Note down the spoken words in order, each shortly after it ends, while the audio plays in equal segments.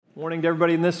Morning to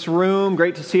everybody in this room.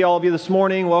 Great to see all of you this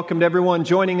morning. Welcome to everyone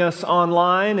joining us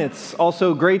online. It's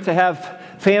also great to have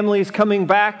families coming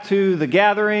back to the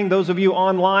gathering. Those of you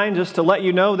online, just to let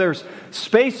you know, there's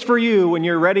space for you when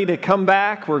you're ready to come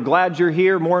back. We're glad you're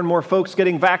here. More and more folks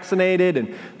getting vaccinated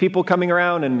and people coming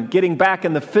around and getting back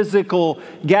in the physical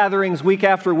gatherings week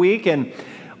after week. And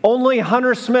only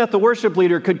Hunter Smith, the worship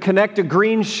leader, could connect a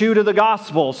green shoe to the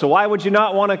gospel. So why would you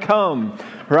not want to come,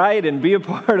 right, and be a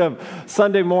part of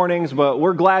Sunday mornings? But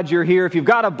we're glad you're here. If you've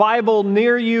got a Bible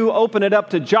near you, open it up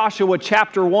to Joshua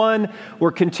chapter 1.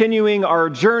 We're continuing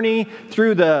our journey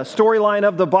through the storyline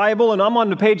of the Bible, and I'm on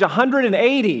to page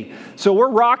 180. So we're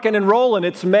rocking and rolling.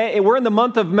 It's May. We're in the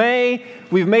month of May.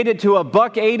 We've made it to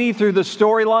 $180 through the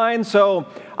storyline. So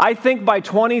I think by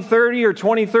 2030 or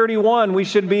 2031, we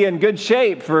should be in good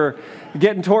shape for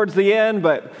getting towards the end,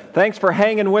 but thanks for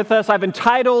hanging with us. I've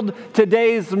entitled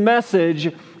today's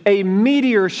message, A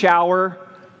Meteor Shower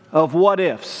of What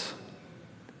Ifs.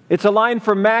 It's a line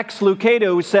from Max Lucado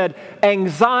who said,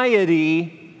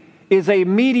 anxiety is a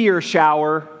meteor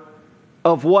shower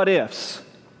of what ifs.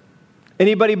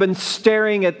 Anybody been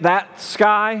staring at that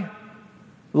sky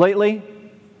lately?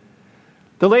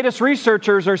 The latest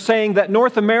researchers are saying that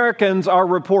North Americans are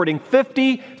reporting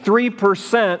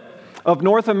 53% of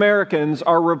North Americans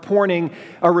are reporting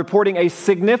a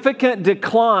significant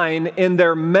decline in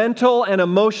their mental and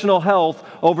emotional health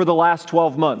over the last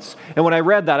 12 months. And when I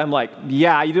read that, I'm like,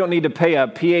 yeah, you don't need to pay a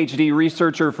PhD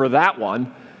researcher for that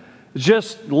one.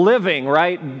 Just living,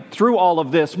 right, through all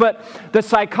of this. But the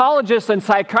psychologists and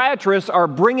psychiatrists are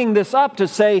bringing this up to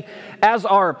say, as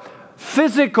our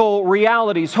physical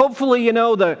realities. Hopefully, you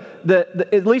know,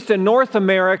 at least in North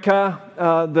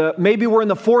America, maybe we're in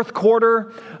the fourth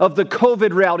quarter of the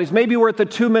COVID realities. Maybe we're at the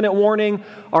 2-minute warning.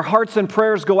 Our hearts and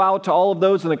prayers go out to all of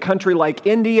those in a country like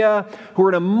India who are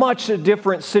in a much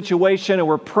different situation, and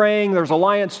we're praying. There's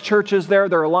Alliance churches there.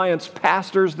 There are Alliance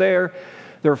pastors there.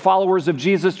 There are followers of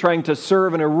Jesus trying to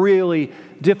serve in a really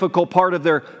difficult part of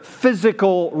their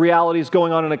physical realities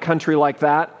going on in a country like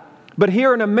that. But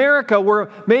here in America, we're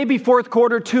maybe fourth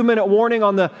quarter, 2-minute warning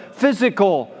on the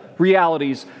physical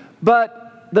realities.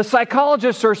 But the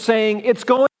psychologists are saying it's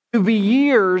going to be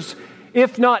years,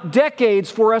 if not decades,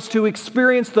 for us to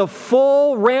experience the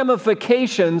full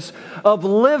ramifications of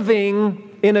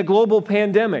living in a global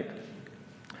pandemic.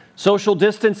 Social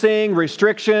distancing,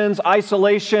 restrictions,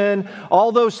 isolation,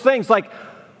 all those things. Like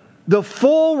the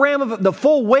full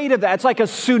weight of that, it's like a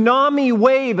tsunami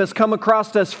wave has come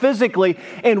across us physically,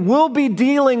 and we'll be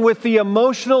dealing with the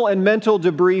emotional and mental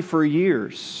debris for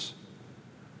years.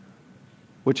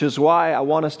 Which is why I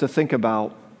want us to think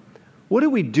about, what do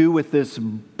we do with this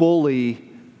bully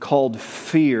called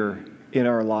fear in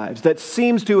our lives that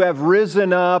seems to have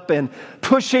risen up and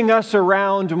pushing us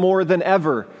around more than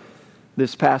ever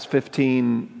this past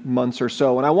 15 months or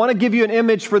so? And I want to give you an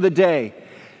image for the day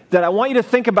that I want you to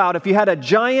think about. If you had a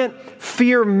giant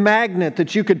fear magnet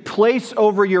that you could place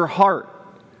over your heart,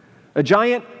 a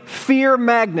giant fear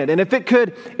magnet, and if it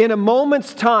could, in a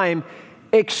moment's time,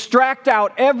 extract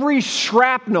out every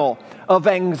shrapnel of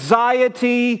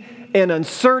anxiety and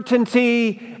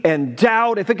uncertainty and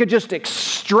doubt, if it could just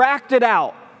extract it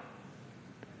out,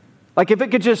 like if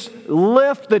it could just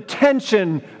lift the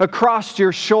tension across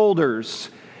your shoulders,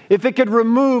 if it could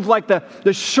remove like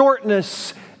the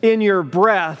shortness in your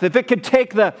breath, if it could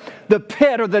take the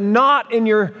pit or the knot in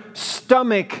your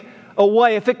stomach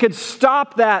away, if it could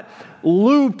stop that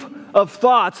loop of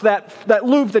thoughts, that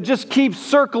loop that just keeps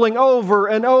circling over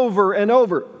and over and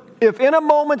over. If in a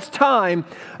moment's time,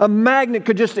 a magnet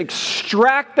could just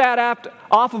extract that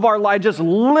off of our lives, just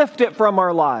lift it from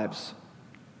our lives.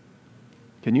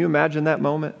 Can you imagine that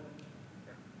moment?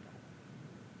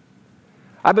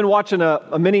 I've been watching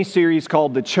a mini-series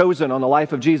called The Chosen on the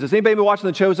life of Jesus. Anybody been watching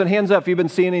The Chosen? Hands up if you've been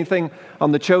seeing anything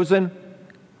on The Chosen.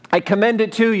 I commend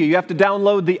it to you. You have to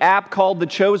download the app called The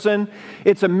Chosen.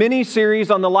 It's a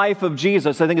mini-series on the life of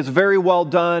Jesus. I think it's very well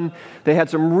done. They had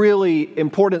some really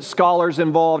important scholars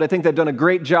involved. I think they've done a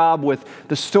great job with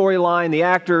the storyline, the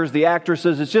actors, the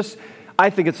actresses.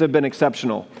 I think it's been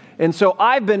exceptional. And so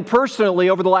I've been personally,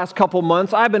 over the last couple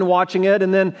months, I've been watching it,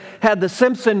 and then had the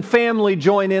Simpson family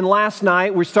join in last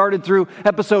night. We started through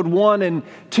episode 1 and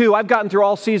 2. I've gotten through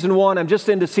all season 1. I'm just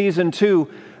into season 2.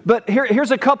 But here's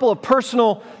a couple of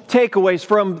personal takeaways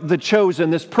from The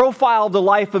Chosen, this profile of the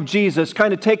life of Jesus.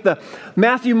 Kind of take the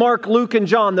Matthew, Mark, Luke, and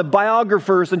John, the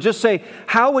biographers, and just say,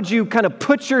 how would you kind of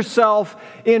put yourself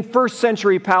in first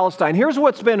century Palestine? Here's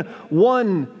what's been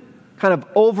one kind of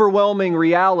overwhelming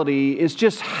reality, is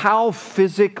just how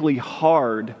physically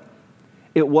hard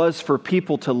it was for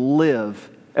people to live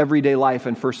everyday life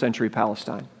in first century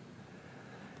Palestine.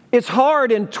 It's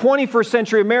hard in 21st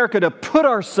century America to put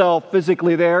ourselves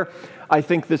physically there. I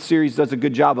think this series does a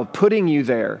good job of putting you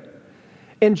there.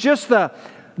 And just the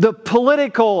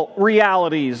political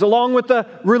realities, along with the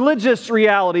religious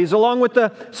realities, along with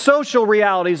the social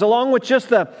realities, along with just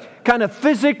the kind of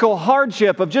physical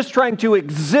hardship of just trying to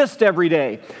exist every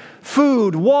day.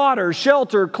 Food, water,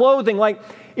 shelter, clothing, like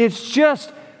it's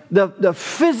just the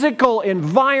physical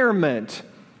environment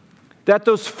that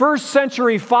those first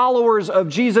century followers of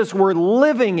Jesus were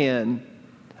living in.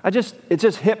 It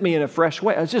just hit me in a fresh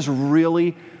way. It's just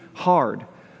really hard.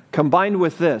 Combined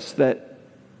with this, that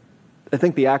I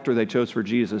think the actor they chose for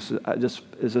Jesus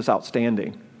is just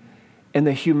outstanding. And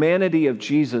the humanity of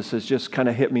Jesus has just kind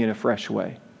of hit me in a fresh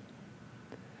way.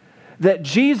 That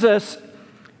Jesus,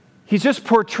 he's just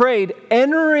portrayed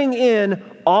entering in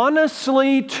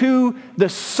honestly to the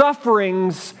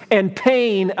sufferings and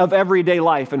pain of everyday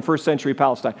life in first century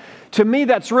Palestine. To me,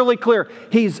 that's really clear.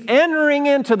 He's entering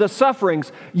into the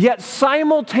sufferings, yet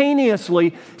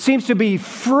simultaneously seems to be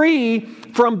free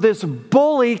from this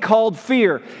bully called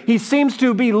fear. He seems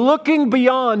to be looking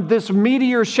beyond this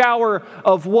meteor shower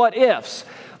of what ifs.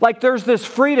 Like there's this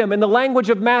freedom. In the language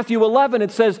of Matthew 11,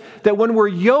 it says that when we're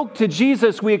yoked to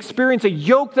Jesus, we experience a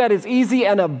yoke that is easy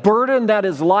and a burden that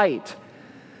is light.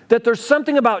 That there's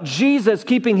something about Jesus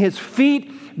keeping his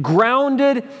feet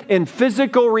grounded in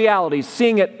physical realities,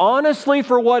 seeing it honestly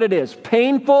for what it is,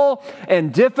 painful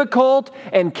and difficult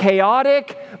and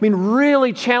chaotic. I mean,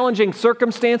 really challenging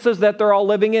circumstances that they're all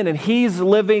living in, and he's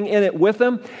living in it with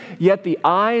them. Yet the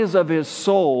eyes of his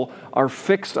soul are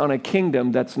fixed on a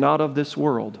kingdom that's not of this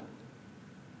world.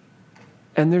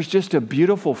 And there's just a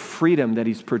beautiful freedom that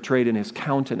he's portrayed in his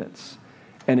countenance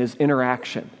and his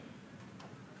interaction.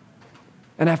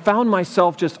 And I found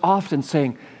myself just often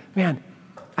saying, man,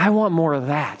 I want more of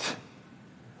that.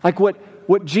 Like what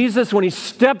Jesus, when he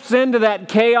steps into that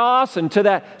chaos and to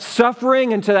that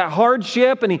suffering and to that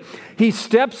hardship, and he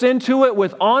steps into it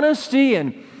with honesty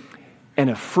and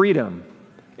a freedom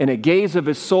and a gaze of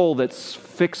his soul that's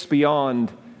fixed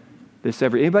beyond this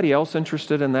Anybody else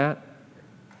interested in that?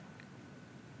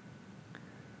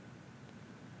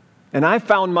 And I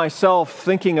found myself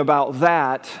thinking about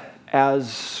that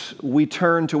as we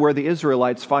turn to where the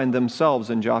Israelites find themselves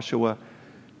in Joshua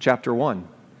chapter 1.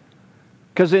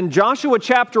 Because in Joshua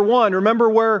chapter 1, remember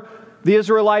where the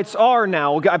Israelites are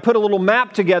now. I put a little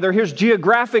map together. Here's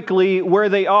geographically where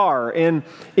they are. In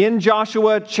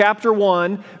Joshua chapter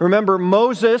 1, remember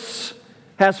Moses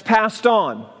has passed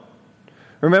on.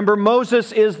 Remember,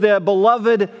 Moses is the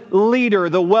beloved leader,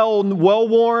 the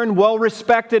well-worn,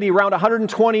 well-respected. He's around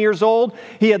 120 years old.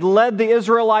 He had led the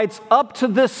Israelites up to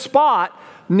this spot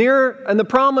near in the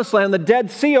Promised Land, the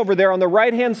Dead Sea over there on the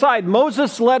right-hand side.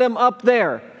 Moses led him up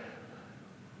there.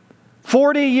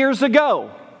 40 years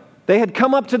ago, they had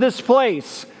come up to this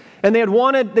place, and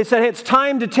they said, hey, it's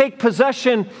time to take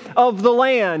possession of the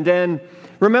land. And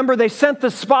remember, they sent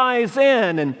the spies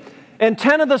in, and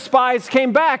 10 of the spies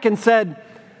came back and said,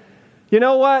 you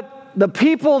know what? The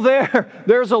people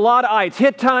there's a lot of ites.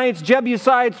 Hittites,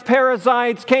 Jebusites,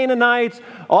 Perizzites, Canaanites,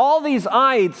 all these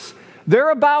ites,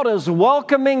 they're about as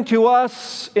welcoming to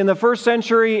us in the first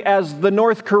century as the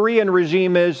North Korean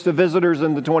regime is to visitors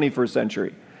in the 21st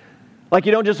century. Like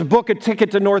you don't just book a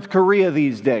ticket to North Korea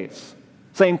these days.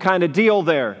 Same kind of deal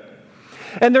there.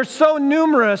 And they're so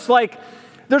numerous, like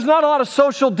there's not a lot of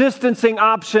social distancing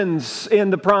options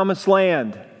in the Promised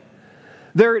Land.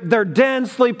 They're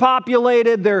densely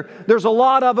populated. There's a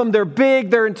lot of them. They're big.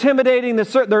 They're intimidating.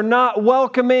 They're not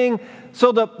welcoming.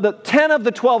 So the 10 of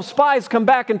the 12 spies come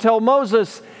back and tell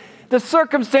Moses, the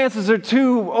circumstances are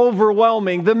too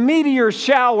overwhelming. The meteor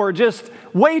shower, just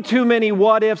way too many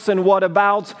what ifs and what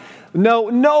abouts.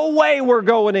 No way we're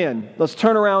going in. Let's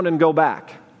turn around and go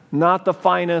back. Not the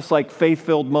finest, like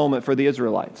faith-filled moment for the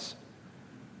Israelites.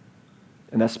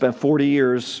 And that spent 40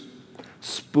 years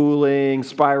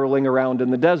spiraling around in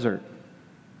the desert.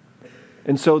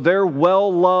 And so their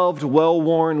well-loved,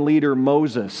 well-worn leader,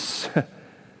 Moses,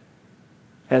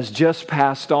 has just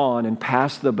passed on and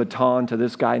passed the baton to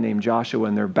this guy named Joshua,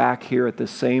 and they're back here at the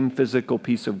same physical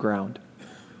piece of ground,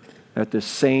 at the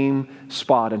same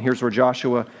spot. And here's where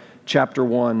Joshua chapter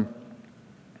 1,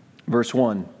 verse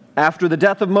 1. After the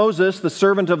death of Moses, the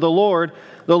servant of the Lord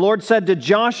said to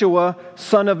Joshua,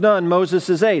 son of Nun,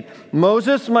 Moses' aide,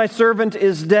 Moses, my servant,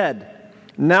 is dead.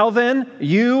 Now then,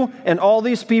 you and all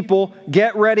these people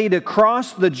get ready to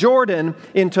cross the Jordan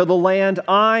into the land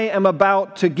I am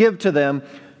about to give to them,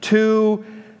 to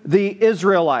the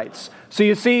Israelites. So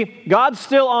you see, God's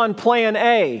still on plan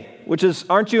A which is,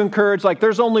 aren't you encouraged? Like,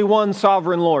 there's only one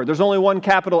sovereign Lord. There's only one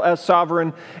capital S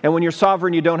sovereign. And when you're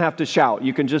sovereign, you don't have to shout.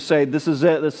 You can just say, this is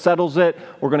it. This settles it.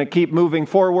 We're going to keep moving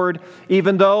forward.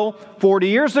 Even though 40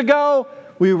 years ago,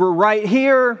 we were right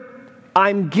here.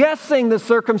 I'm guessing the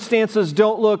circumstances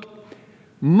don't look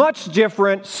much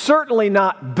different, certainly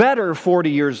not better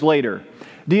 40 years later.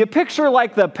 Do you picture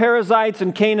like the Perizzites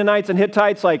and Canaanites and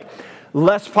Hittites, like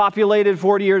less populated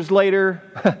 40 years later?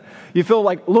 You feel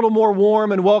like a little more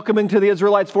warm and welcoming to the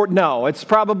Israelites? No, it's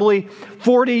probably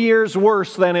 40 years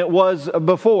worse than it was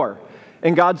before.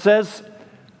 And God says,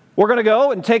 we're going to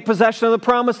go and take possession of the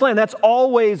promised land. That's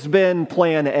always been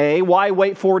plan A. Why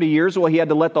wait 40 years? Well, he had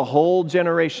to let the whole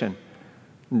generation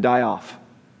die off.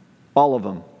 All of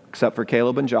them, except for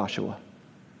Caleb and Joshua.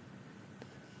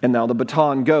 And now the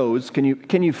baton goes. Can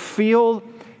you feel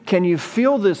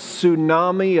this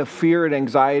tsunami of fear and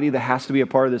anxiety that has to be a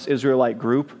part of this Israelite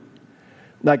group?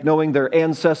 Like knowing their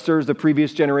ancestors, the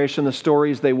previous generation, the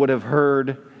stories they would have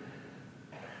heard.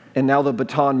 And now the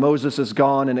baton, Moses is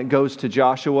gone and it goes to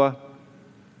Joshua.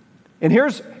 And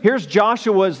here's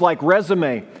Joshua's like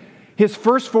resume. His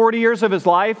first 40 years of his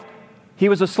life, he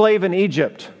was a slave in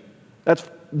Egypt. That's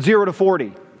 0 to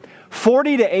 40.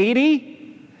 40 to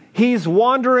 80, he's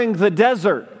wandering the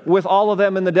desert with all of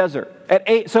them in the desert. At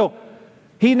 8, so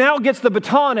he now gets the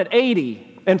baton at 80.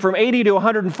 And from 80 to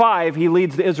 105, he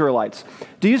leads the Israelites.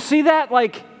 Do you see that?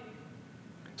 Like,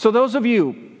 so those of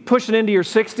you pushing into your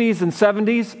 60s and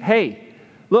 70s, hey,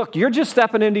 look, you're just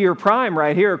stepping into your prime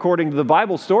right here according to the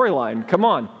Bible storyline. Come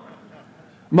on.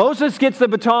 Moses gets the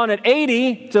baton at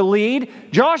 80 to lead.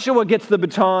 Joshua gets the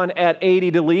baton at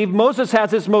 80 to lead. Moses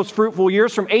has his most fruitful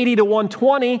years from 80 to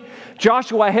 120.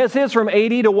 Joshua has his from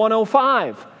 80 to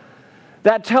 105.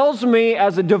 That tells me,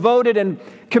 as a devoted and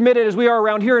committed as we are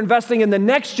around here, investing in the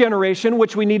next generation,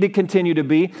 which we need to continue to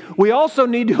be, we also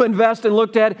need to invest and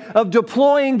look at of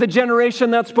deploying the generation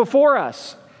that's before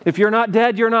us. If you're not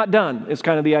dead, you're not done, is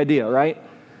kind of the idea, right?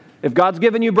 If God's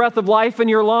given you breath of life in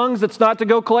your lungs, it's not to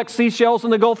go collect seashells in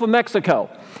the Gulf of Mexico.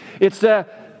 It's to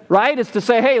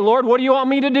say, hey, Lord, what do you want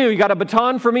me to do? You got a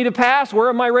baton for me to pass? Where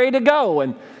am I ready to go?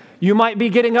 And you might be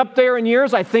getting up there in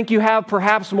years. I think you have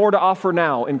perhaps more to offer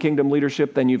now in kingdom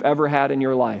leadership than you've ever had in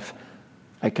your life.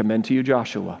 I commend to you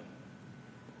Joshua,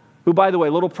 who, by the way,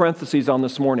 little parentheses on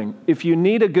this morning. If you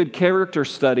need a good character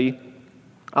study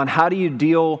on how do you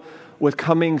deal with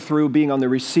coming through being on the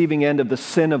receiving end of the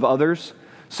sin of others,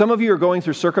 some of you are going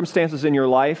through circumstances in your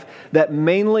life that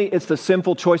mainly it's the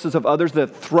sinful choices of others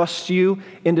that thrust you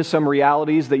into some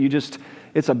realities that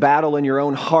it's a battle in your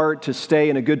own heart to stay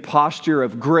in a good posture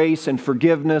of grace and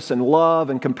forgiveness and love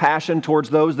and compassion towards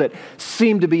those that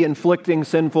seem to be inflicting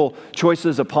sinful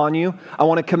choices upon you. I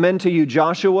want to commend to you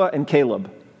Joshua and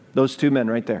Caleb, those two men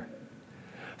right there.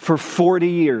 For 40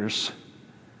 years,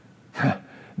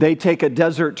 they take a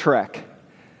desert trek,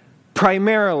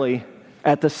 primarily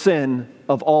at the sin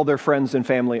of all their friends and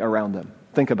family around them.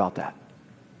 Think about that.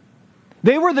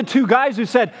 They were the two guys who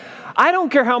said, I don't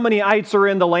care how many ites are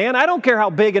in the land. I don't care how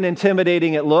big and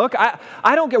intimidating it looks.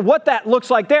 I don't care what that looks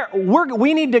like there.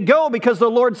 We need to go because the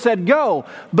Lord said go.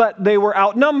 But they were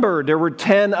outnumbered. There were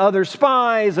 10 other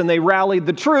spies, and they rallied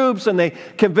the troops, and they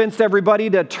convinced everybody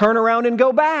to turn around and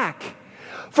go back.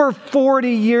 For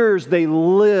 40 years, they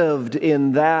lived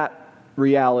in that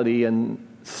reality, and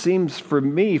seems for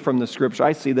me from the scripture,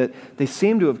 I see that they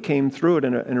seem to have came through it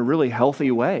in a really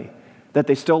healthy way. That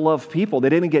they still love people. They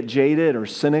didn't get jaded or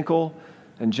cynical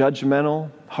and judgmental,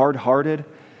 hard-hearted.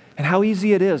 And how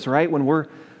easy it is, right, when we're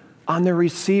on the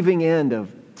receiving end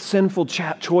of sinful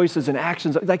choices and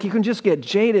actions. Like you can just get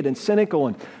jaded and cynical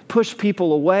and push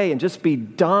people away and just be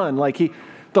done.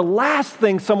 The last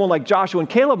thing someone like Joshua and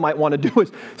Caleb might want to do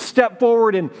is step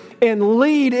forward and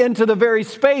lead into the very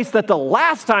space that the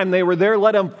last time they were there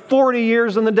led them 40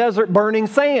 years in the desert burning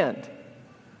sand.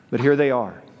 But here they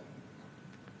are.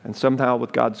 And somehow,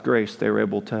 with God's grace, they were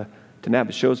able to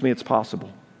navigate. It shows me it's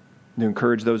possible. To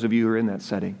encourage those of you who are in that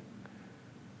setting.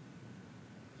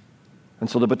 And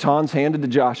so the baton's handed to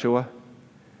Joshua,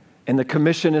 and the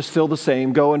commission is still the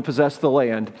same, go and possess the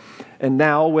land. And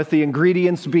now, with the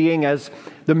ingredients being as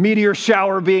the meteor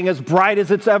shower being as bright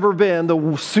as it's ever been, the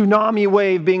tsunami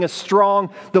wave being as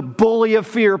strong, the bully of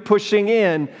fear pushing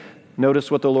in,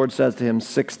 notice what the Lord says to him,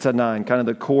 6 to 9, kind of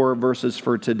the core verses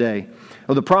for today.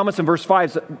 Well, the promise in verse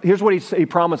 5, here's what he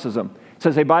promises them. He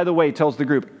says, hey, by the way, he tells the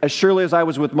group, as surely as I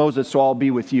was with Moses, so I'll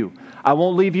be with you. I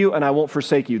won't leave you and I won't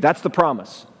forsake you. That's the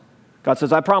promise. God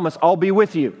says, I promise I'll be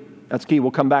with you. That's key.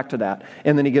 We'll come back to that.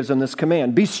 And then he gives them this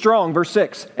command. Be strong, verse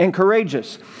 6, and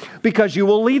courageous, because you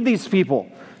will lead these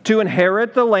people to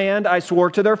inherit the land I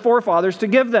swore to their forefathers to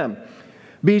give them.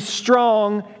 Be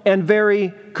strong and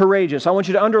very courageous. I want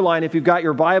you to underline, if you've got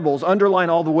your Bibles, underline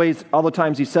all the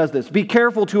times he says this. Be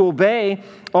careful to obey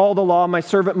all the law my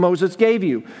servant Moses gave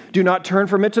you. Do not turn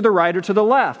from it to the right or to the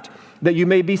left, that you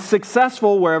may be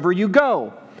successful wherever you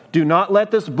go. Do not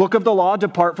let this book of the law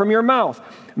depart from your mouth.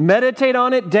 Meditate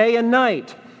on it day and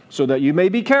night, so that you may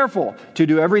be careful to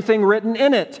do everything written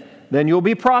in it. Then you'll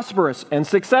be prosperous and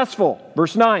successful.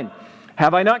 Verse 9.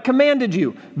 Have I not commanded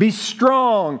you? Be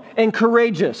strong and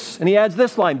courageous. And he adds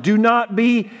this line, do not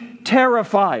be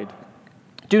terrified.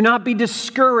 Do not be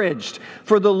discouraged,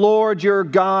 for the Lord your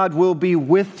God will be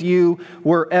with you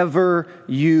wherever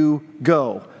you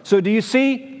go. So do you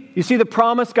see? You see the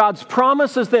promise? God's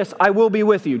promise is this, I will be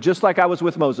with you, just like I was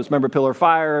with Moses. Remember pillar of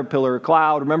fire, pillar of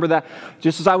cloud, remember that?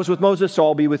 Just as I was with Moses, so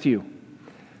I'll be with you.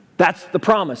 That's the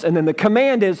promise. And then the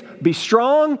command is, be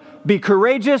strong, be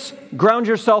courageous, ground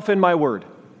yourself in my word.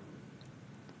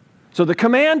 So the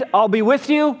command, I'll be with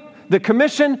you. The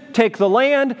commission, take the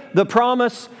land, the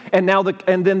promise, and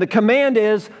then the command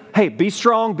is, hey, be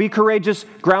strong, be courageous,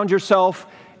 ground yourself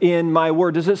in my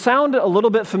word. Does it sound a little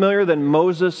bit familiar than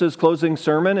Moses' closing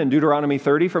sermon in Deuteronomy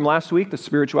 30 from last week, the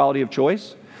spirituality of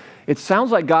choice? It sounds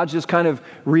like God's just kind of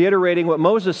reiterating what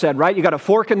Moses said, right? You got a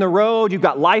fork in the road, you've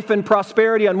got life and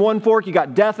prosperity on one fork, you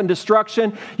got death and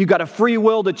destruction, you've got a free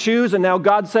will to choose, and now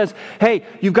God says, hey,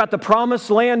 you've got the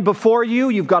promised land before you,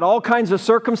 you've got all kinds of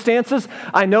circumstances.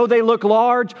 I know they look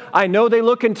large, I know they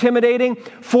look intimidating.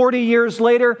 40 years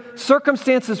later,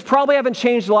 circumstances probably haven't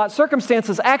changed a lot.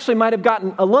 Circumstances actually might have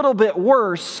gotten a little bit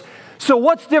worse. So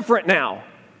what's different now?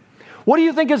 What do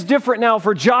you think is different now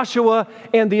for Joshua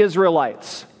and the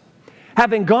Israelites?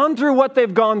 Having gone through what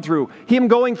they've gone through, him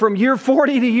going from year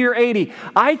 40 to year 80,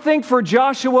 I think for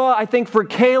Joshua, I think for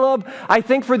Caleb, I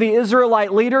think for the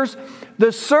Israelite leaders,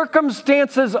 the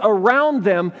circumstances around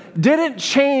them didn't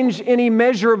change in any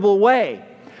measurable way.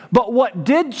 But what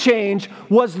did change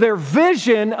was their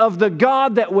vision of the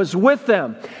God that was with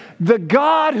them. The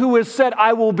God who has said,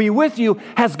 I will be with you,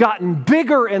 has gotten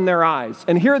bigger in their eyes.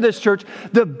 And hear this, church,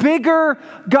 the bigger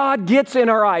God gets in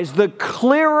our eyes, the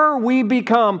clearer we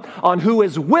become on who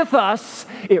is with us,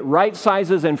 it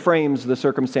right-sizes and frames the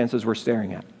circumstances we're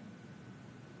staring at.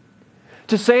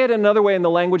 To say it another way in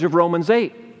the language of Romans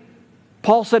 8,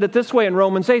 Paul said it this way in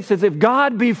Romans 8, says, if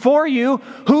God be for you,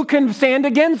 who can stand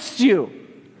against you?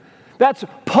 That's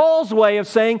Paul's way of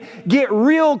saying, get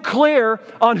real clear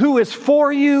on who is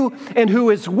for you and who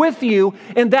is with you,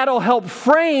 and that'll help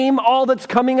frame all that's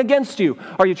coming against you.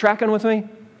 Are you tracking with me?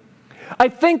 I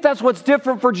think that's what's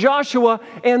different for Joshua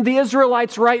and the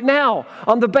Israelites right now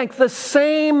on the bank. The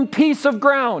same piece of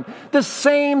ground, the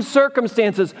same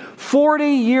circumstances. 40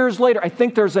 years later, I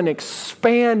think there's an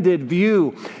expanded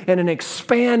view and an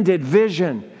expanded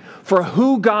vision for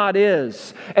who God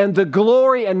is and the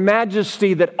glory and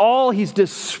majesty that all He's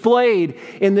displayed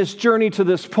in this journey to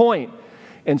this point.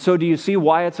 And so do you see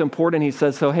why it's important? He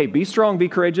says, so hey, be strong, be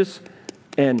courageous,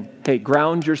 and hey,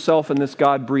 ground yourself in this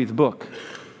God-breathed book.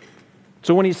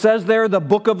 So when he says there, the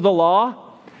book of the law,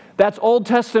 that's Old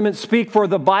Testament speak for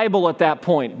the Bible at that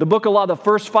point. The book of law, the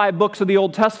first 5 books of the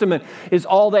Old Testament is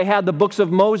all they had, the books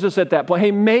of Moses at that point.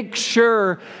 Hey, make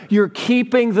sure you're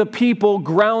keeping the people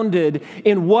grounded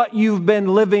in what you've been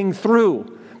living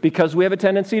through, because we have a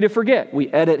tendency to forget. We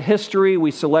edit history,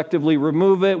 we selectively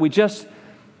remove it,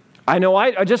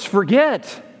 I just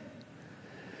forget.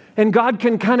 And God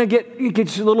can kind of it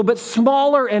gets a little bit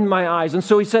smaller in my eyes. And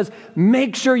so he says,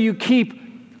 make sure you keep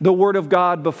the Word of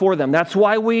God before them. That's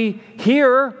why we're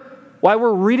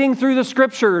reading through the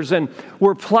Scriptures and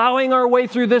we're plowing our way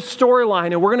through this storyline,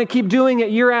 and we're going to keep doing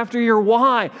it year after year.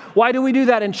 Why? Why do we do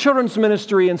that in children's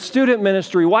ministry and student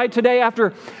ministry? Why today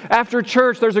after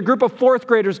church there's a group of 4th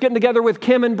graders getting together with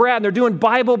Kim and Brad, and they're doing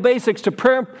Bible basics to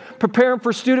prepare them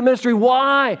for student ministry?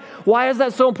 Why? Why is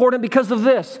that so important? Because of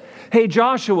this. Hey,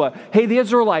 Joshua, hey, the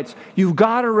Israelites, you've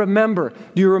got to remember.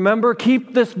 Do you remember?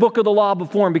 Keep this book of the law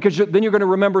before them, because then you're going to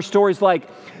remember stories like,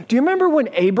 do you remember when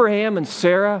Abraham and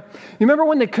Sarah, you remember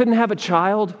when they couldn't have a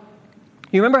child?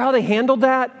 You remember how they handled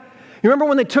that? You remember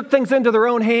when they took things into their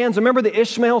own hands? Remember the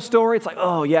Ishmael story? It's like,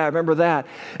 oh yeah, I remember that.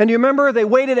 And you remember they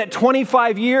waited at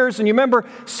 25 years, and you remember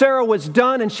Sarah was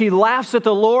done, and she laughs at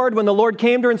the Lord when the Lord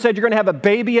came to her and said, you're going to have a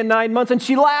baby in 9 months, and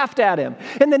she laughed at him.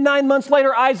 And then 9 months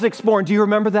later, Isaac's born. Do you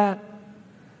remember that?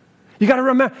 You got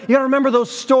to remember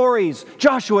those stories.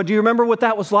 Joshua, do you remember what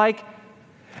that was like?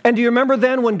 And do you remember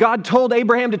then when God told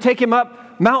Abraham to take him up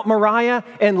Mount Moriah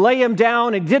and lay him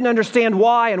down, and didn't understand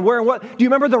why and where and what? Do you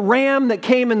remember the ram that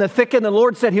came in the thicket and the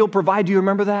Lord said He'll provide? Do you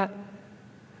remember that?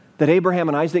 That Abraham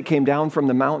and Isaac came down from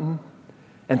the mountain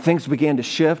and things began to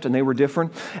shift and they were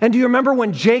different. And do you remember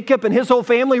when Jacob and his whole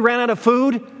family ran out of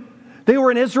food? They were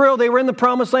in Israel, they were in the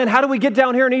promised land. How did we get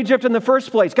down here in Egypt in the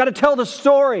first place? Got to tell the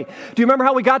story. Do you remember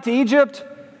how we got to Egypt?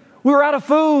 We were out of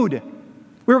food.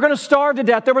 We were going to starve to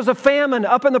death. There was a famine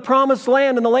up in the promised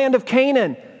land, in the land of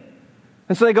Canaan.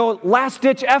 And so they go,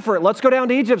 last-ditch effort. Let's go down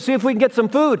to Egypt, see if we can get some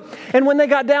food. And when they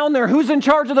got down there, who's in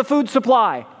charge of the food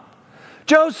supply?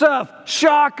 Joseph.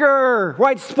 Shocker.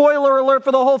 Right? Spoiler alert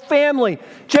for the whole family.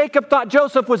 Jacob thought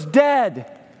Joseph was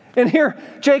dead. And here,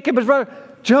 Jacob is running.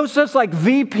 Joseph's like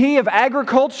VP of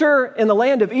agriculture in the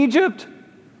land of Egypt.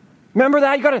 Remember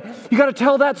that? You got to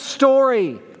tell that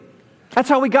story. That's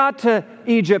how we got to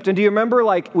Egypt. And do you remember,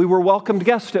 like, we were welcomed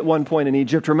guests at one point in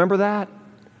Egypt? Remember that?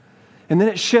 And then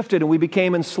it shifted and we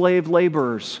became enslaved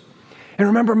laborers. And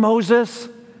remember Moses?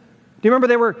 Do you remember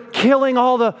they were killing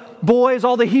all the boys,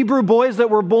 all the Hebrew boys that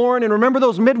were born? And remember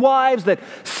those midwives that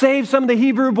saved some of the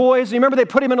Hebrew boys? And you remember they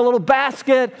put him in a little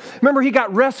basket? Remember he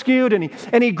got rescued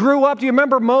and he grew up? Do you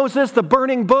remember Moses, the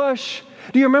burning bush?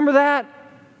 Do you remember that?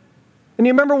 And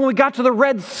you remember when we got to the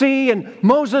Red Sea and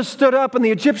Moses stood up and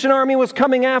the Egyptian army was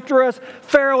coming after us?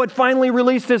 Pharaoh had finally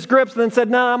released his grips and then said,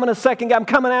 "No, I'm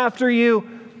coming after you."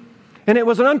 And it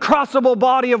was an uncrossable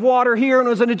body of water here and it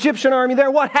was an Egyptian army there.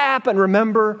 What happened?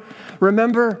 Remember?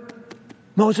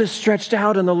 Moses stretched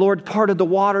out and the Lord parted the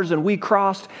waters and we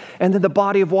crossed and then the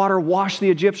body of water washed the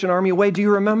Egyptian army away. Do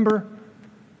you remember?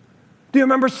 Do you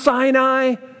remember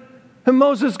Sinai? And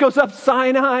Moses goes up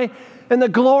Sinai and the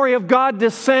glory of God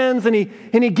descends and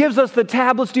he gives us the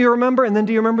tablets. Do you remember? And then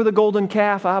do you remember the golden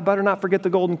calf? I better not forget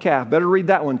the golden calf. Better read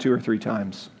that one 2 or 3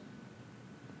 times.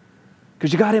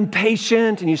 Because you got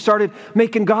impatient and you started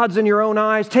making gods in your own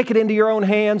eyes, take it into your own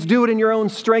hands, do it in your own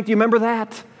strength. You remember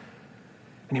that?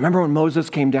 And you remember when Moses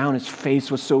came down, his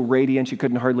face was so radiant you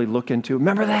couldn't hardly look into.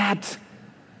 Remember that?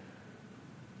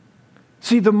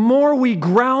 See, the more we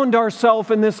ground ourselves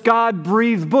in this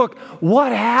God-breathed book,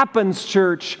 what happens,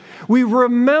 church? We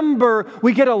remember,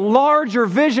 we get a larger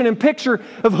vision and picture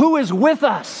of who is with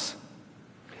us.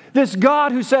 This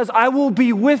God who says, "I will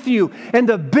be with you." And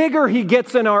the bigger he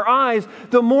gets in our eyes,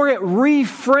 the more it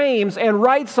reframes and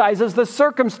right-sizes the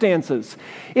circumstances.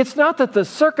 It's not that the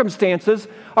circumstances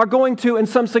are going to, in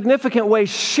some significant way,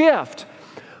 shift.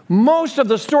 Most of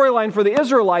the storyline for the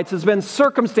Israelites has been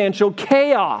circumstantial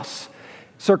chaos.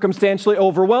 Circumstantially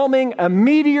overwhelming, a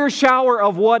meteor shower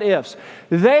of what-ifs.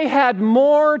 They had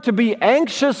more to be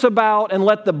anxious about and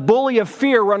let the bully of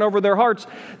fear run over their hearts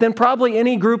than probably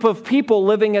any group of people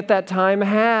living at that time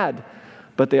had.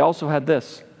 But they also had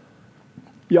this.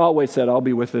 Yahweh said, "I'll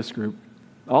be with this group.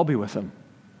 I'll be with them."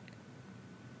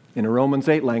 In a Romans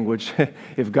 8 language,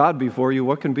 if God be for you,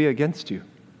 what can be against you?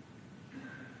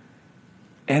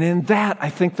 And in that, I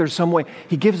think there's some way,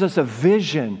 he gives us a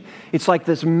vision. It's like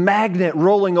this magnet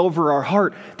rolling over our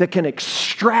heart that can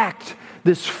extract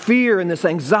this fear and this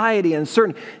anxiety and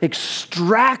uncertainty,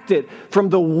 extract it from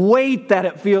the weight that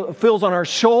it feels on our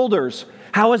shoulders.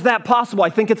 How is that possible? I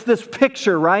think it's this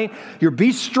picture, right? You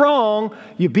be strong,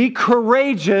 you be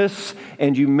courageous,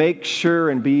 and you make sure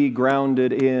and be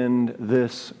grounded in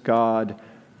this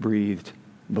God-breathed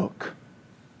book.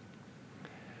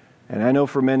 And I know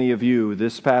for many of you,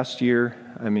 this past year,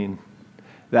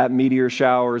 that meteor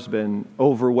shower has been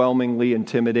overwhelmingly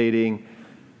intimidating.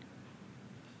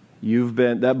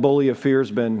 That bully of fear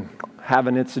has been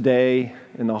having its day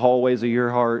in the hallways of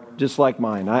your heart, just like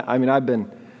mine. I've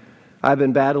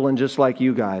been battling just like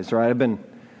you guys, right?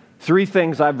 3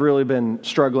 things I've really been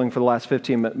struggling for the last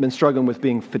 15 minutes. Been struggling with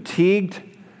being fatigued,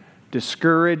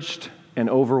 discouraged, and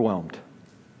overwhelmed.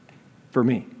 For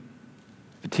me.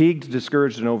 Fatigued,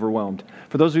 discouraged, and overwhelmed.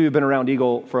 For those of you who've been around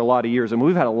Eagle for a lot of years,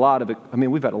 we've had a lot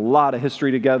of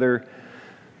history together,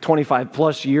 25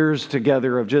 plus years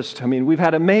together of we've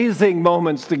had amazing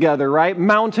moments together, right?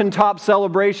 Mountaintop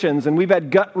celebrations, and we've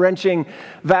had gut-wrenching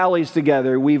valleys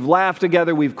together. We've laughed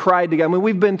together, we've cried together.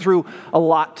 We've been through a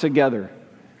lot together.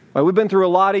 We've been through a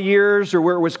lot of years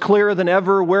where it was clearer than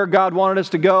ever where God wanted us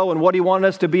to go and what he wanted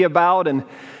us to be about, and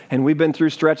we've been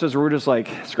through stretches where we're just like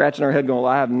scratching our head going,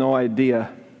 I have no idea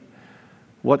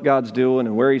what God's doing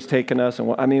and where he's taking us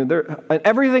and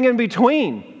everything in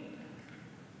between.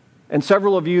 And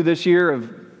several of you this year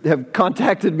have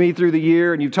contacted me through the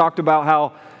year and you've talked about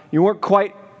how you weren't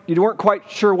quite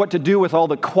sure what to do with all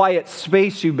the quiet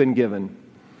space you've been given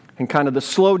and kind of the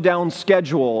slowed down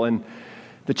schedule and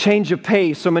the change of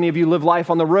pace. So many of you live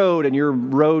life on the road and your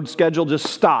road schedule just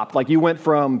stopped. Like you went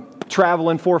from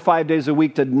traveling 4 or 5 days a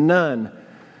week to none.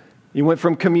 You went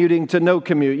from commuting to no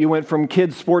commute. You went from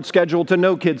kids' sports schedule to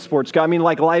no kids' sports schedule.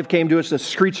 Like life came to us a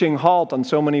screeching halt on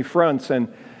so many fronts. And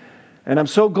And I'm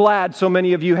so glad so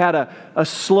many of you had a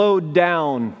slowed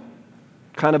down,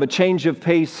 kind of a change of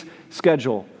pace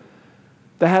schedule.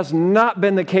 That has not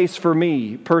been the case for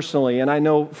me personally, and I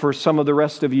know for some of the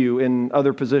rest of you in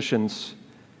other positions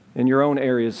in your own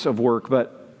areas of work,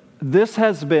 but this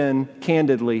has been,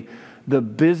 candidly, the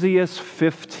busiest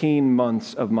 15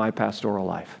 months of my pastoral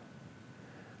life.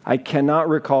 I cannot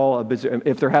recall a busy,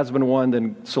 if there has been one,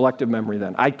 then selective memory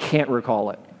then. I can't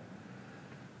recall it.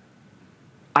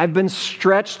 I've been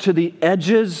stretched to the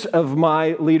edges of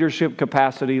my leadership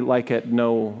capacity like at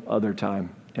no other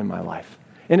time in my life.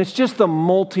 And it's just the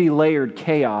multi-layered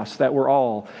chaos that we're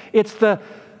all. It's the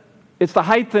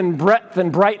height and breadth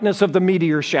and brightness of the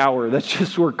meteor shower that's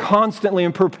just we're constantly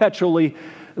and perpetually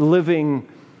living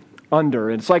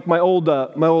under. It's like my old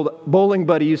bowling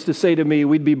buddy used to say to me,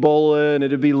 we'd be bowling,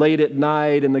 it'd be late at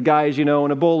night, and the guys, in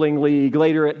a bowling league,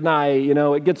 later at night,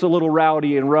 it gets a little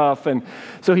rowdy and rough. And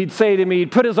so he'd say to me,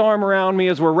 he'd put his arm around me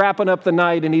as we're wrapping up the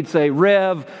night, and he'd say,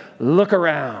 Rev, look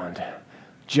around.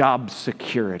 Job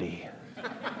security.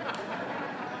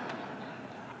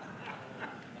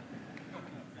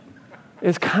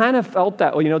 It's kind of felt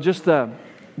that way, just the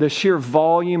sheer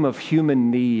volume of human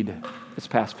need this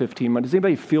past 15 months. Does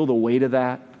anybody feel the weight of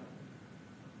that?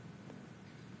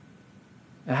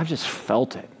 And I've just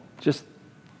felt it. Just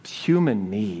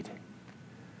human need.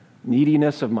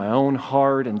 Neediness of my own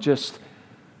heart and just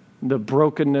the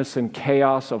brokenness and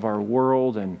chaos of our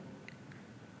world. And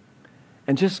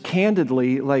just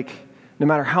candidly, no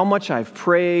matter how much I've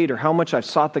prayed or how much I've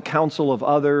sought the counsel of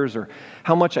others or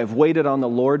how much I've waited on the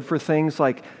Lord for things,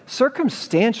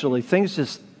 circumstantially, things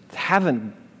just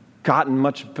haven't gotten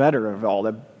much better at all.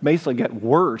 They basically get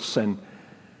worse. And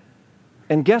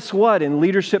guess what? In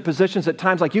leadership positions at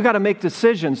times, you got to make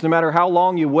decisions no matter how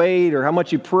long you wait or how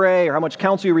much you pray or how much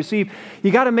counsel you receive.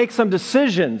 You got to make some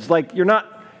decisions. You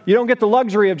don't get the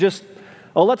luxury of just,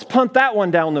 let's punt that one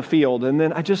down the field. And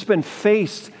then I've just been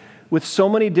faced with so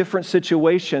many different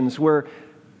situations where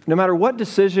no matter what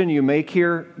decision you make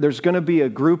here, there's going to be a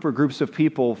group or groups of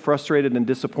people frustrated and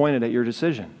disappointed at your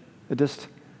decision.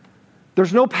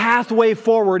 There's no pathway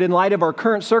forward in light of our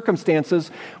current circumstances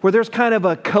where there's kind of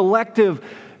a collective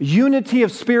unity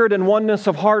of spirit and oneness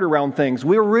of heart around things.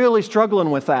 We're really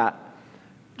struggling with that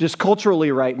just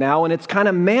culturally right now, and it's kind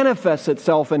of manifests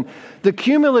itself. And the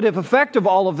cumulative effect of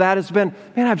all of that has been,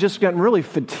 I've just gotten really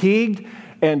fatigued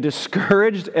and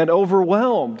discouraged and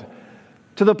overwhelmed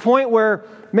to the point where,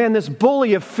 this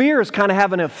bully of fear is kind of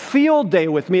having a field day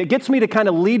with me. It gets me to kind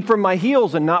of lead from my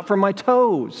heels and not from my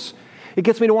toes. It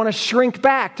gets me to want to shrink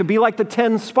back, to be like the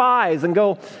 10 spies and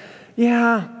go,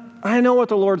 yeah, I know what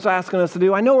the Lord's asking us to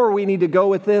do. I know where we need to go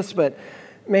with this, but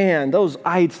those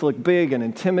ites look big and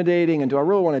intimidating, and do I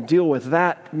really want to deal with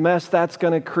that mess that's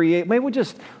going to create? Maybe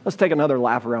let's take another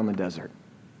lap around the desert.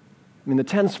 The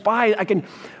 10 spies,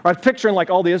 I'm picturing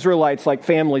all the Israelites,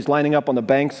 families lining up on the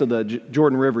banks of the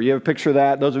Jordan River. You ever picture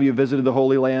that? Those of you who visited the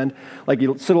Holy Land,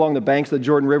 you sit along the banks of the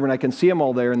Jordan River, and I can see them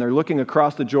all there, and they're looking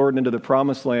across the Jordan into the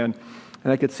Promised Land,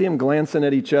 and I could see them glancing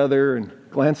at each other and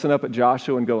glancing up at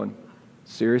Joshua and going,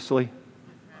 seriously?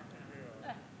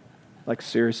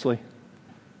 Seriously?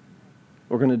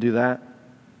 We're going to do that?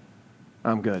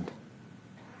 I'm good.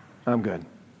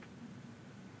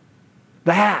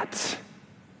 That.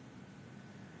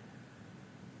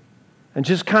 And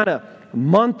just kind of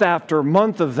month after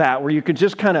month of that, where you could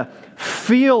just kind of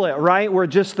feel it, right? Where it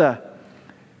just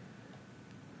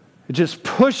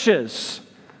pushes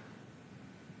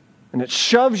and it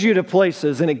shoves you to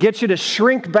places and it gets you to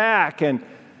shrink back. And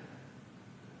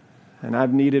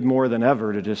I've needed more than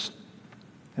ever to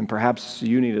and perhaps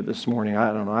you need it this morning.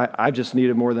 I don't know. I just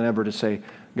needed more than ever to say,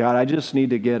 God, I just need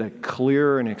to get a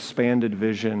clear and expanded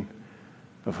vision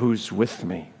of who's with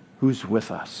me, who's with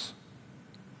us.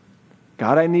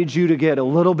 God, I need you to get a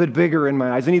little bit bigger in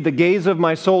my eyes. I need the gaze of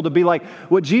my soul to be like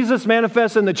what Jesus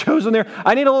manifests in the chosen there.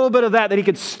 I need a little bit of that he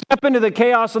could step into the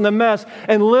chaos and the mess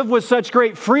and live with such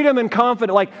great freedom and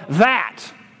confidence, like that.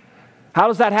 How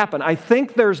does that happen? I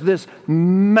think there's this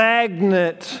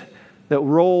magnet that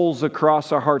rolls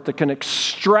across our heart that can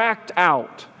extract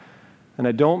out, and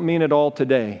I don't mean it all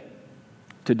today,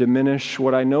 to diminish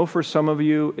what I know for some of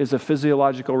you is a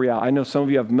physiological reality. I know some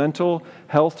of you have mental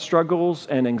health struggles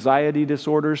and anxiety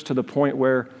disorders to the point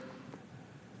where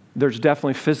there's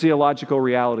definitely physiological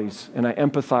realities, and I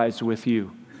empathize with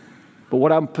you. But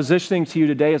what I'm positioning to you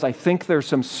today is I think there's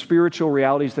some spiritual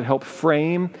realities that help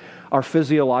frame our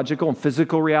physiological and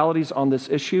physical realities on this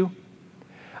issue.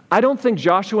 I don't think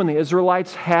Joshua and the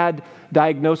Israelites had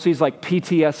diagnoses like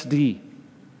PTSD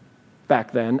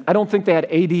back then. I don't think they had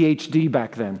ADHD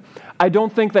back then. I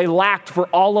don't think they lacked for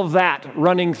all of that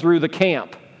running through the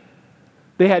camp.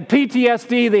 They had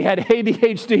PTSD, they had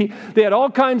ADHD, they had all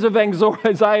kinds of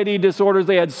anxiety disorders,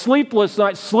 they had sleepless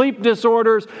nights, sleep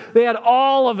disorders, they had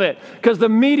all of it because the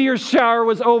meteor shower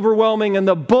was overwhelming and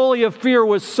the bully of fear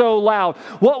was so loud.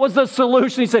 What was the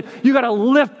solution? He said, you got to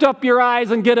lift up your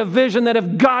eyes and get a vision that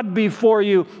if God be for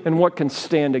you, and what can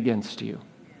stand against you?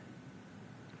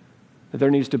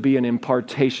 There needs to be an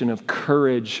impartation of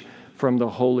courage from the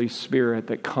Holy Spirit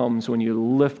that comes when you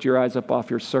lift your eyes up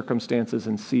off your circumstances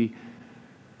and see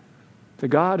the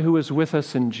God who is with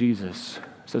us in Jesus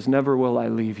says, never will I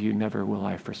leave you, never will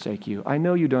I forsake you. I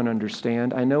know you don't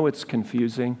understand. I know it's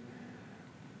confusing.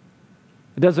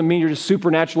 It doesn't mean you're just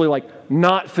supernaturally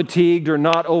not fatigued or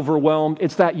not overwhelmed.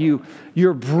 It's that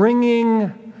you're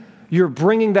bringing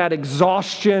that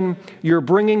exhaustion. You're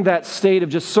bringing that state of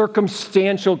just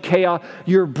circumstantial chaos.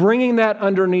 You're bringing that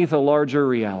underneath a larger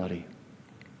reality.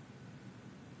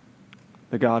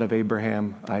 The God of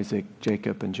Abraham, Isaac,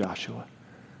 Jacob, and Joshua.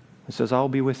 It says, I'll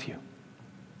be with you,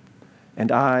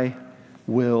 and I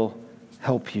will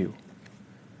help you.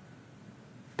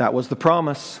 That was the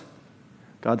promise.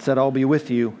 God said, I'll be with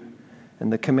you,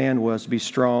 and the command was, be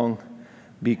strong,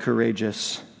 be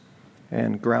courageous,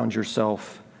 and ground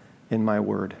yourself in my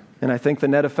word. And I think the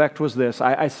net effect was this.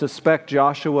 I suspect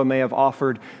Joshua may have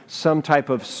offered some type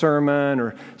of sermon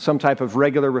or some type of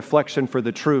regular reflection for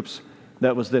the troops.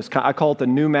 That was this. I call it the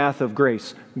new math of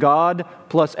grace. God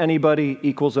plus anybody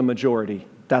equals a majority.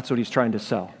 That's what he's trying to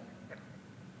sell.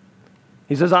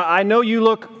 He says, I know you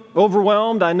look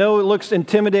overwhelmed. I know it looks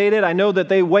intimidated. I know that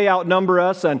they way outnumber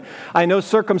us. And I know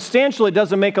circumstantially it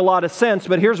doesn't make a lot of sense.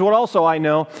 But here's what also I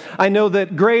know. I know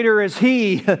that greater is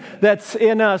he that's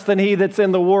in us than he that's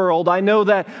in the world. I know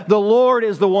that the Lord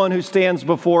is the one who stands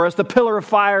before us, the pillar of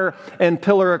fire and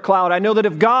pillar of cloud. I know that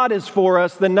if God is for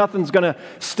us, then nothing's going to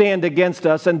stand against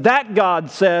us. And that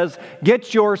God says,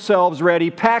 get yourselves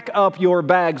ready, pack up your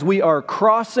bags. We are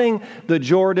crossing the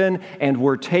Jordan and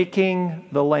we're taking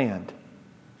the land.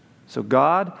 So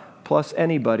God plus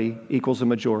anybody equals a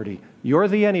majority. You're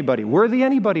the anybody. We're the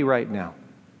anybody right now.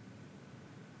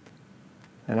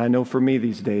 And I know for me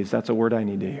these days, that's a word I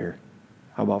need to hear.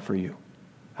 How about for you?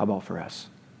 How about for us?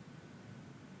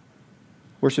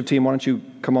 Worship team, why don't you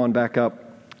come on back up?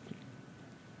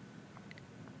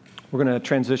 We're going to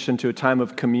transition to a time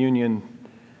of communion.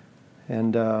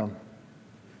 And I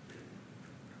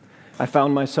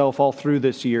found myself all through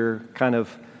this year kind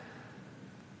of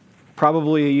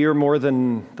probably a year more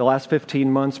than the last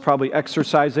 15 months, probably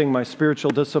exercising my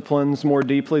spiritual disciplines more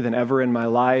deeply than ever in my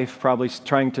life, probably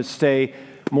trying to stay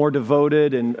more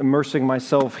devoted and immersing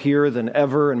myself here than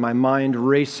ever, and my mind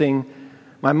racing.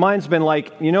 My mind's been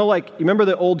you remember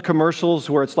the old commercials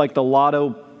where it's like the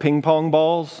lotto ping pong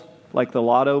balls, like the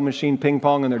lotto machine ping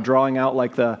pong, and they're drawing out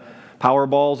like the power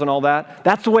balls and all that?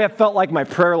 That's the way I felt like my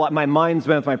prayer life, my mind's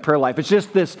been with my prayer life. It's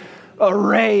just this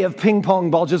array of ping pong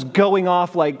balls just going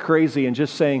off like crazy and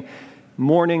just saying,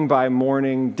 morning by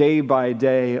morning, day by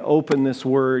day, open this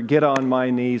word, get on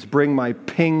my knees, bring my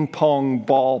ping pong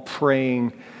ball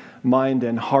praying mind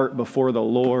and heart before the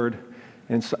Lord.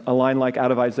 And it's a line like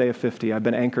out of Isaiah 50. I've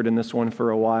been anchored in this one for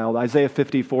a while. Isaiah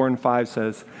 54:5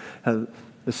 says,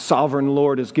 the sovereign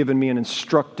Lord has given me an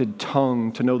instructed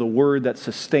tongue to know the word that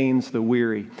sustains the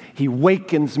weary. He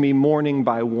wakens me morning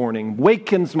by morning,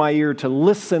 wakens my ear to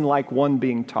listen like one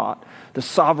being taught. The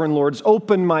sovereign Lord's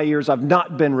opened my ears. I've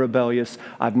not been rebellious.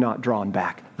 I've not drawn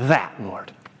back. That,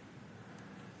 Lord.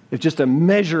 If just a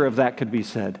measure of that could be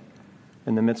said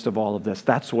in the midst of all of this,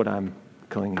 that's what I'm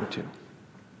clinging to.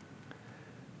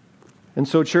 And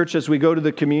so, church, as we go to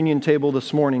the communion table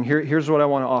this morning, here's what I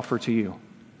want to offer to you.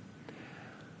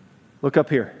 Look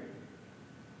up here.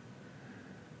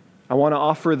 I want to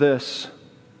offer this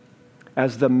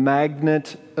as the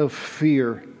magnet of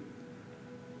fear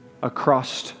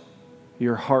across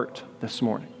your heart this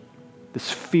morning.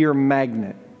 This fear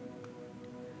magnet.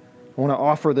 I want to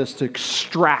offer this to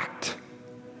extract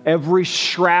every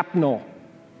shrapnel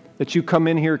that you come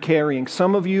in here carrying.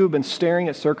 Some of you have been staring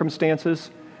at circumstances.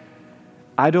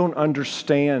 I don't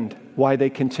understand why they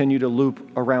continue to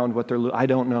loop around what they're looping. I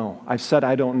don't know. I've said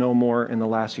I don't know more in the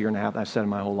last year and a half than I've said in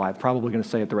my whole life. Probably going to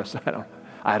say it the rest of it.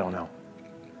 I don't know.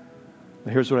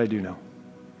 But here's what I do know.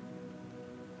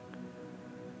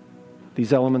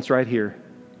 These elements right here.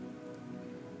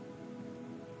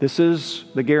 This is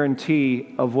the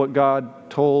guarantee of what God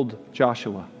told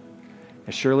Joshua.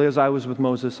 As surely as I was with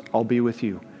Moses, I'll be with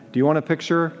you. Do you want a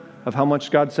picture of how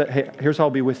much God said, hey, here's how I'll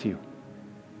be with you?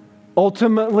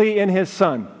 Ultimately in his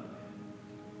Son,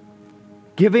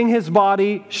 giving his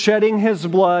body, shedding his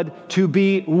blood to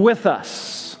be with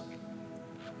us,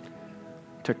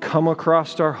 to come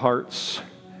across our hearts,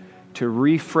 to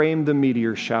reframe the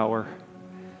meteor shower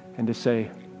and to say,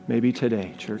 maybe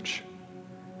today, church,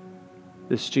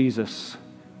 this Jesus,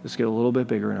 let's get a little bit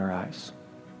bigger in our eyes.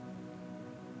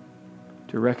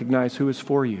 To recognize who is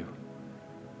for you,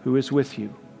 who is with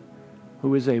you,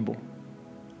 who is able.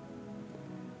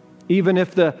 Even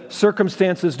if the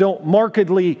circumstances don't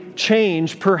markedly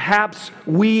change, perhaps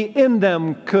we in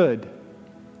them could.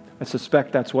 I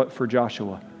suspect that's what for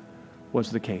Joshua was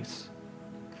the case.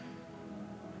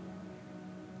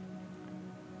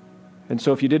 And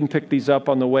so if you didn't pick these up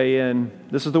on the way in,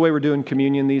 this is the way we're doing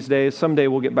communion these days. Someday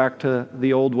we'll get back to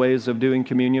the old ways of doing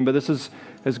communion, but this is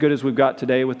as good as we've got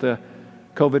today with the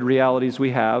COVID realities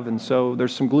we have. And so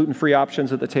there's some gluten-free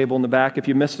options at the table in the back. If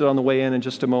you missed it on the way in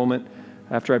just a moment,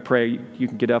 after I pray, you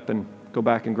can get up and go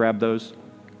back and grab those.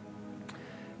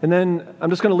 And then I'm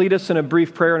just going to lead us in a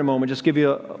brief prayer in a moment, just give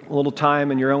you a little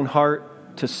time in your own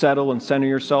heart to settle and center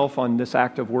yourself on this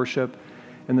act of worship.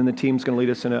 And then the team's going to lead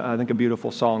us in, I think, a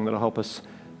beautiful song that'll help us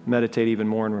meditate even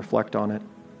more and reflect on it.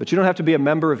 But you don't have to be a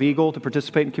member of Eagle to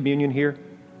participate in communion here.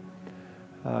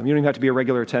 You don't even have to be a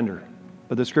regular attender.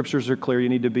 But the scriptures are clear. You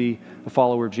need to be a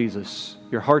follower of Jesus.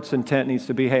 Your heart's intent needs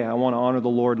to be, hey, I want to honor the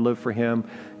Lord, live for Him,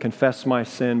 confess my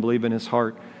sin, believe in His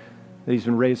heart that He's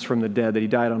been raised from the dead, that He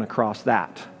died on a cross,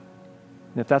 that.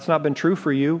 And if that's not been true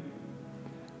for you,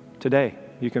 today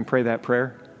you can pray that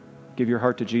prayer. Give your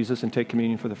heart to Jesus and take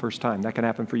communion for the first time. That can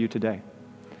happen for you today.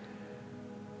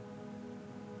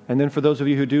 And then for those of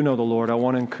you who do know the Lord, I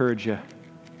want to encourage you.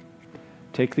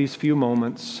 Take these few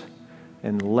moments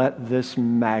and let this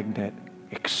magnet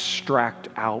extract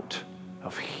out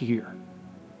of here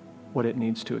what it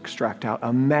needs to extract out.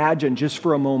 Imagine, just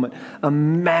for a moment,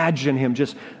 imagine Him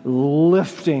just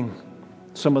lifting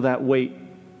some of that weight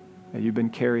that you've been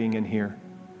carrying in here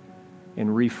and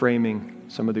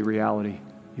reframing some of the reality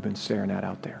you've been staring at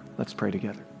out there. Let's pray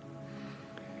together.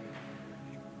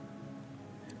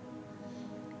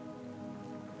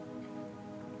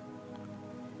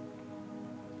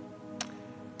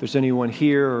 If there's anyone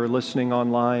here or listening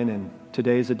online and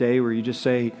today's a day where you just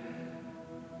say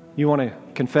you want to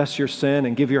confess your sin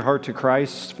and give your heart to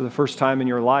Christ for the first time in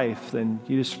your life, then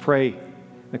you just pray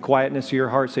in the quietness of your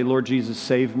heart, say, Lord Jesus,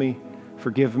 save me,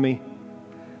 forgive me.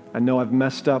 I know I've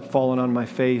messed up, fallen on my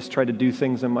face, tried to do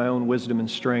things in my own wisdom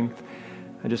and strength.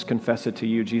 I just confess it to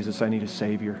you, Jesus, I need a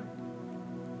Savior.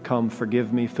 Come,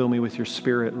 forgive me, fill me with your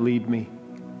Spirit, lead me.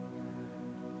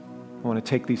 I want to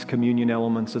take these communion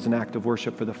elements as an act of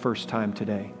worship for the first time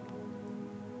today.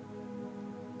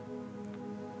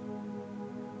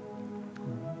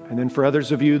 And then for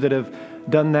others of you that have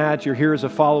done that, you're here as a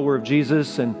follower of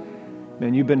Jesus, and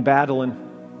man, you've been battling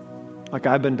like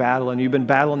I've been battling. You've been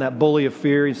battling that bully of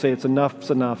fear. You say, it's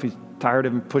enough. He's tired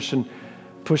of him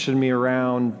pushing me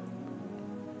around.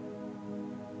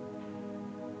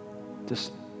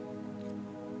 Just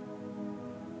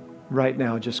right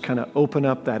now, just kind of open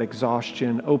up that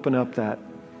exhaustion, open up that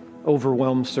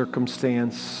overwhelmed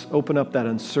circumstance, open up that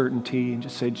uncertainty, and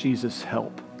just say, Jesus,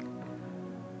 help.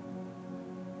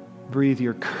 Breathe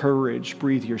your courage,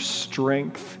 breathe your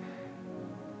strength.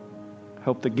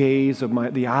 Help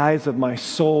the eyes of my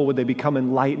soul, would they become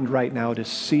enlightened right now to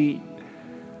see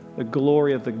the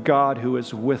glory of the God who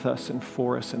is with us and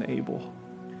for us and able.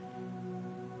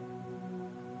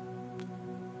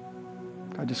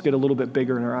 God, just get a little bit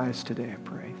bigger in our eyes today, I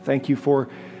pray. Thank you for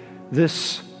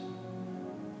this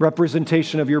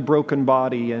representation of your broken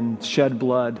body and shed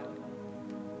blood.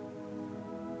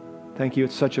 Thank you,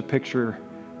 it's such a picture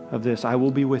of this. I will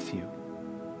be with you.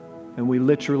 And we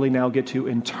literally now get to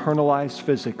internalize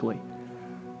physically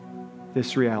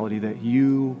this reality that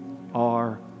you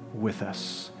are with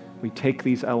us. We take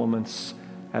these elements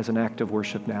as an act of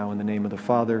worship now in the name of the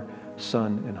Father,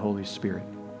 Son, and Holy Spirit.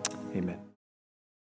 Amen.